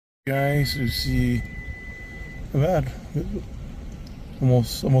Guys, you see, not bad.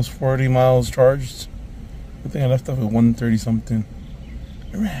 Almost 40 miles charged. I think I left off at 130 something.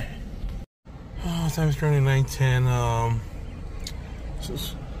 Alright. Oh, time is currently 9:10.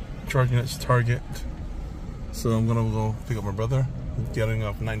 Just charging at Target. So I'm gonna go pick up my brother. Getting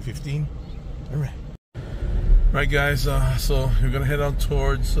off 9:15. Alright. Right, guys. So we're gonna head out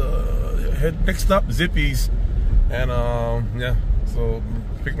towards next stop Zippy's, and yeah. So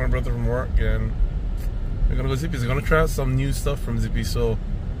pick my brother from work, and we're gonna go Zippy's. I'm gonna try out some new stuff from Zippy. So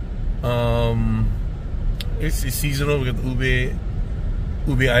it's seasonal. We got the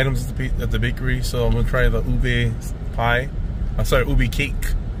ube items at the bakery. So I'm gonna try the ube pie. I'm sorry, ube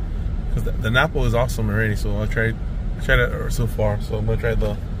cake, because the Napo is awesome already. So I tried it so far. So I'm gonna try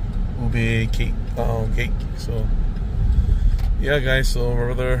the ube cake. So yeah, guys. So my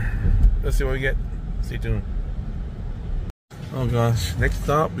brother, let's see what we get. Stay tuned. Oh gosh, next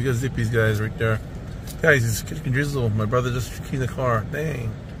stop, we got Zippy's, guys, right there. Guys, it's freaking drizzle. My brother just cleaned the car.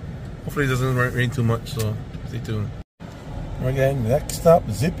 Dang. Hopefully it doesn't rain too much, so stay tuned. Alright, guys, next stop,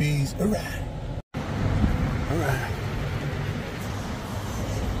 Zippy's. Alright. Alright.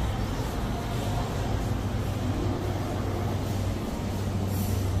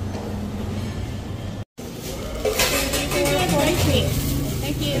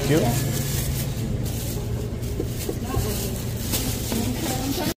 Thank you. Thank you.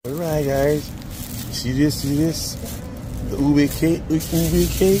 Alright, guys, see this, the ube cake, We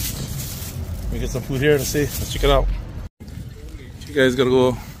get some food here, let's check it out. You guys gotta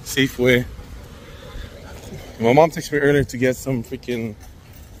go Safeway. My mom texted me earlier to get some freaking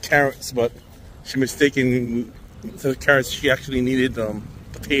carrots, but she mistaken the carrots. She actually needed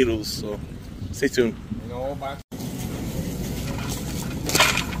potatoes, so stay tuned.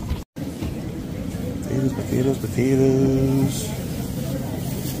 Potatoes.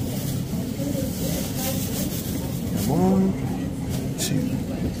 One, two,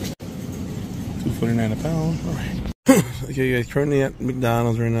 $2.49 a pound. All right. Okay, guys. Currently at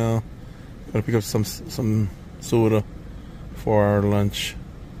McDonald's right now. Gonna pick up some soda for our lunch.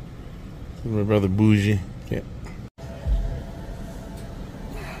 My brother bougie. Yeah.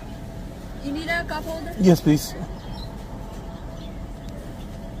 You need a cup holder? Yes, please.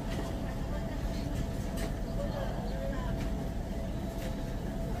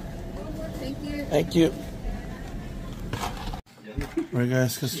 Thank you. Thank you. Alright,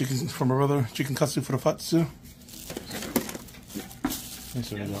 guys, chicken for my brother. Chicken katsu for the fatsu. Let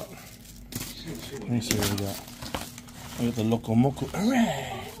me see what we got. We got the loco moco.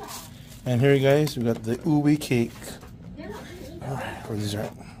 Alright. And here, guys, we got the ube cake. Alright, for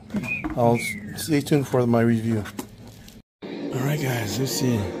dessert. I'll stay tuned for my review. Alright, guys, let's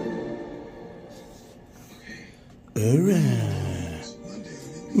see. Alright.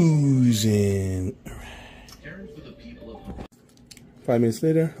 Oozing. 5 minutes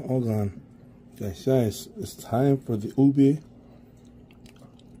later, all gone. Guys, it's time for the ube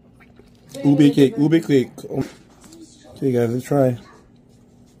cake. Oh. Okay, guys, let's try.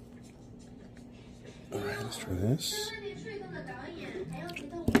 Alright, let's try this.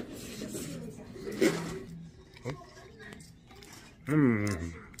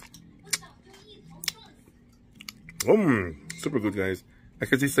 Super good, guys. I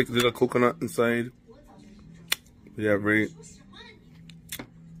can taste like a little coconut inside. But yeah, very.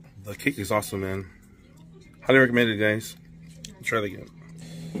 The cake is awesome, man. Highly recommended, guys. Try it again.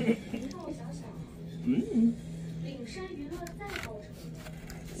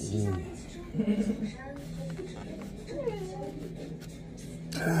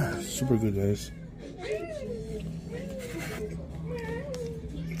 Super good, guys.